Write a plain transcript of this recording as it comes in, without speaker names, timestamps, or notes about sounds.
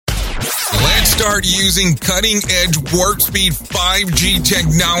start using cutting-edge warp-speed 5G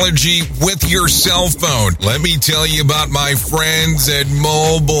technology with your cell phone. Let me tell you about my friends at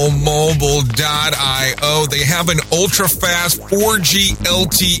mobilemobile.io. They have an ultra-fast 4G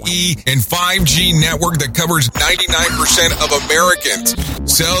LTE and 5G network that covers 99% of Americans.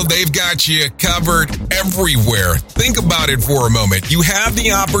 So they've got you covered everywhere. Think about it for a moment. You have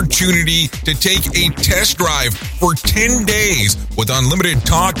the opportunity to take a test drive for 10 days with unlimited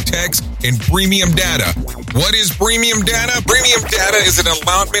talk, text, and premium data. What is premium data? Premium data is an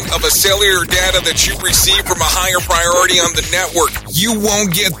allotment of a cellular data that you receive from a higher priority on the network. You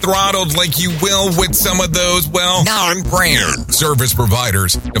won't get throttled like you will with some of those, non-brand service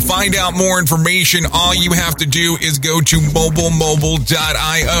providers. To find out more information, all you have to do is go to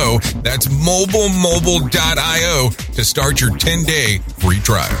mobilemobile.io. That's mobilemobile.io to start your 10-day free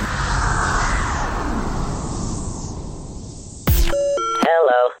trial.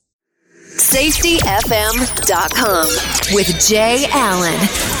 Hello. SafetyFM.com with Jay Allen.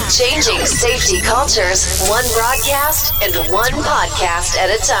 Changing safety cultures, one broadcast and one podcast at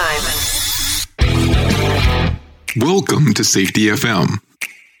a time. Welcome to Safety FM,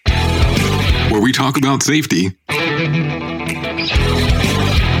 where we talk about safety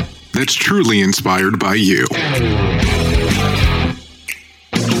that's truly inspired by you.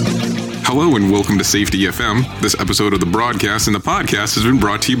 Hello and welcome to Safety FM. This episode of the broadcast and the podcast has been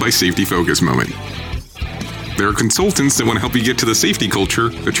brought to you by Safety Focus Moment. There are consultants that want to help you get to the safety culture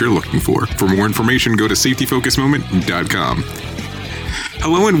that you're looking for. For more information, go to safetyfocusmoment.com.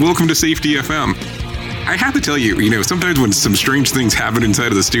 Hello and welcome to Safety FM. I have to tell you, sometimes when some strange things happen inside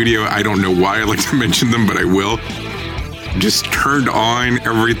of the studio, I don't know why I like to mention them, but I will. Just turned on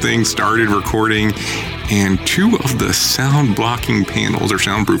everything, started recording, and two of the sound blocking panels or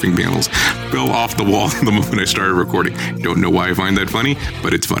soundproofing panels fell off the wall the moment I started recording. Don't know why I find that funny,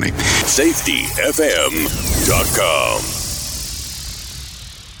 but it's funny.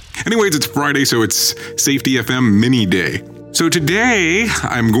 SafetyFM.com. Anyways, it's Friday, so it's Safety FM Mini Day. So today,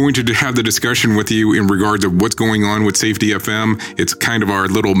 I'm going to have the discussion with you in regards of what's going on with Safety FM. It's kind of our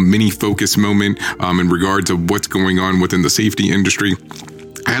little mini focus moment in regards of what's going on within the safety industry.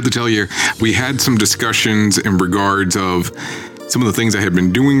 I had to tell you, we had some discussions in regards of some of the things I had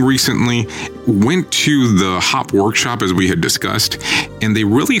been doing recently. Went to the HOP workshop as we had discussed, and they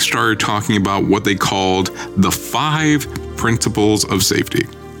really started talking about what they called the 5 principles of safety.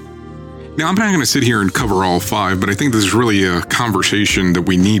 Now, I'm not going to sit here and cover all 5, but I think this is really a conversation that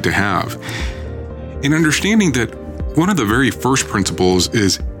we need to have. In understanding that one of the very first principles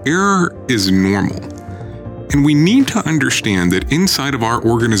is error is normal. And we need to understand that inside of our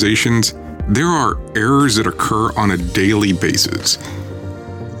organizations, there are errors that occur on a daily basis.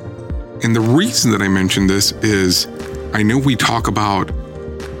 And the reason that I mention this is I know we talk about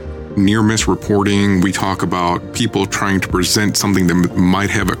near-miss reporting, we talk about people trying to present something that might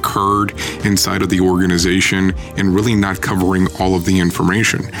have occurred inside of the organization and really not covering all of the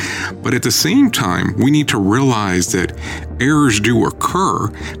information. But at the same time, we need to realize that errors do occur,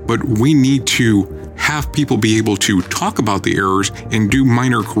 but we need to have people be able to talk about the errors and do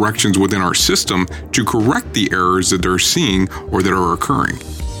minor corrections within our system to correct the errors that they're seeing or that are occurring.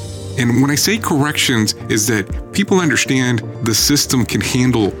 And when I say corrections, is that people understand the system can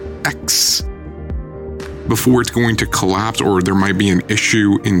handle X before it's going to collapse or there might be an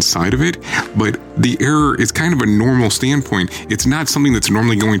issue inside of it. But the error is kind of a normal standpoint. It's not something that's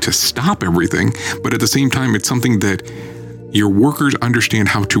normally going to stop everything, but at the same time, it's something that your workers understand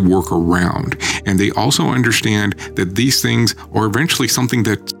how to work around. And they also understand that these things are eventually something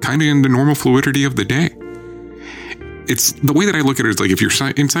that's kind of in the normal fluidity of the day. It's the way that I look at it is like if you're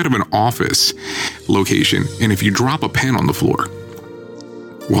inside of an office location and if you drop a pen on the floor,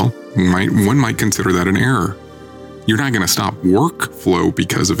 well, one might consider that an error. You're not going to stop workflow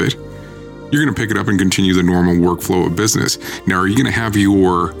because of it. You're going to pick it up and continue the normal workflow of business. Now, are you going to have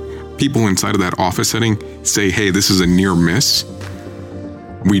your people inside of that office setting say, hey, this is a near miss?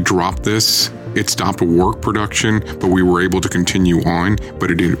 We dropped this. It stopped work production, but we were able to continue on,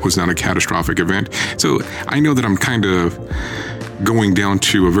 but it was not a catastrophic event. So I know that I'm kind of going down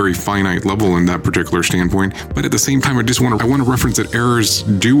to a very finite level in that particular standpoint, but at the same time, I want to reference that errors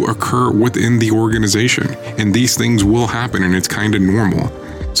do occur within the organization, and these things will happen, and it's kind of normal.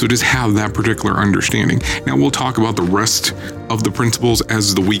 So just have that particular understanding. Now we'll talk about the rest of the principles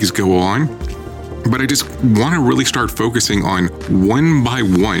as the weeks go on, but I just want to really start focusing on one by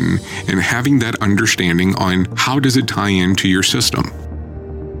one and having that understanding on how does it tie into your system.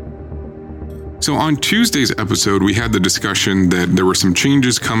 So on Tuesday's episode, we had the discussion that there were some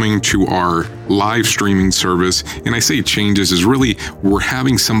changes coming to our live streaming service. And I say changes is really we're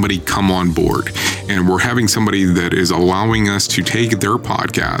having somebody come on board, and we're having somebody that is allowing us to take their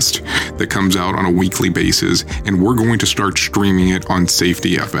podcast that comes out on a weekly basis, and we're going to start streaming it on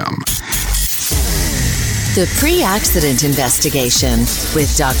Safety FM. The Pre-Accident Investigation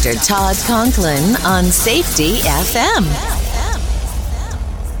with Dr. Todd Conklin on Safety FM.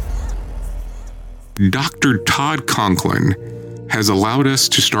 Dr. Todd Conklin has allowed us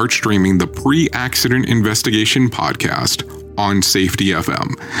to start streaming the Pre-Accident Investigation podcast on Safety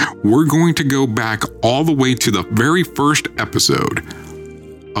FM. We're going to go back all the way to the very first episode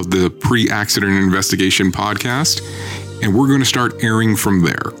of the Pre-Accident Investigation podcast, and we're going to start airing from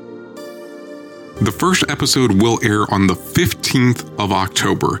there. The first episode will air on the 15th of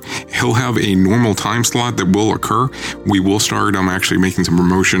October. He'll have a normal time slot that will occur. We will start, I'm actually making some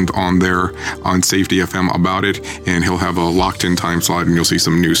promotions on there on Safety FM about it, and he'll have a locked-in time slot, and you'll see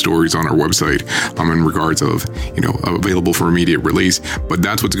some news stories on our website in regards of, available for immediate release. But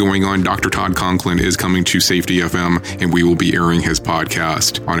that's what's going on. Dr. Todd Conklin is coming to Safety FM, and we will be airing his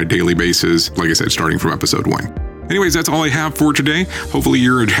podcast on a daily basis, like I said, starting from episode 1. Anyways, that's all I have for today. Hopefully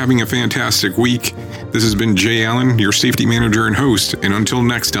you're having a fantastic week. This has been Jay Allen, your safety manager and host. And until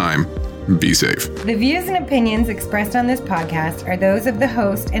next time, be safe. The views and opinions expressed on this podcast are those of the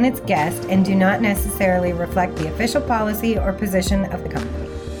host and its guest and do not necessarily reflect the official policy or position of the company.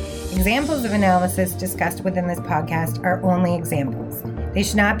 Examples of analysis discussed within this podcast are only examples. They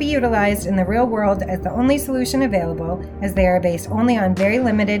should not be utilized in the real world as the only solution available, as they are based only on very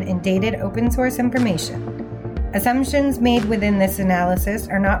limited and dated open source information. Assumptions made within this analysis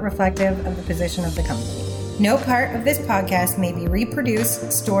are not reflective of the position of the company. No part of this podcast may be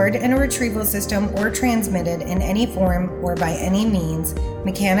reproduced, stored in a retrieval system, or transmitted in any form or by any means,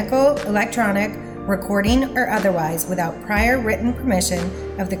 mechanical, electronic, recording, or otherwise, without prior written permission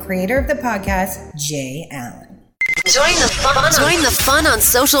of the creator of the podcast, Jay Allen. Join the fun on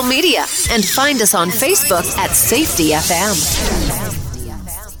social media and find us on Facebook at Safety FM.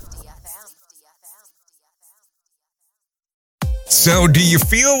 So do you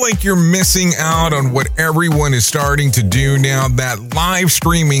feel like you're missing out on what everyone is starting to do now, that live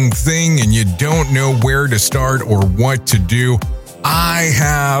streaming thing, and you don't know where to start or what to do? I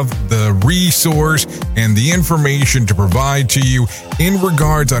have the resource and the information to provide to you in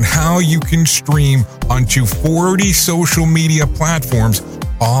regards on how you can stream onto 40 social media platforms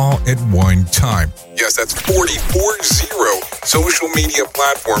all at one time. Yes, that's 40 social media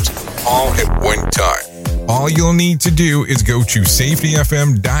platforms all at one time. All you'll need to do is go to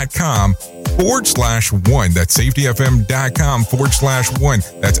safetyfm.com/1. That's safetyfm.com/1.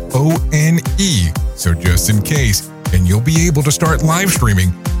 That's ONE. So just in case, and you'll be able to start live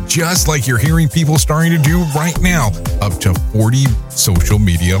streaming just like you're hearing people starting to do right now, up to 40 social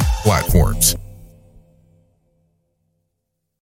media platforms.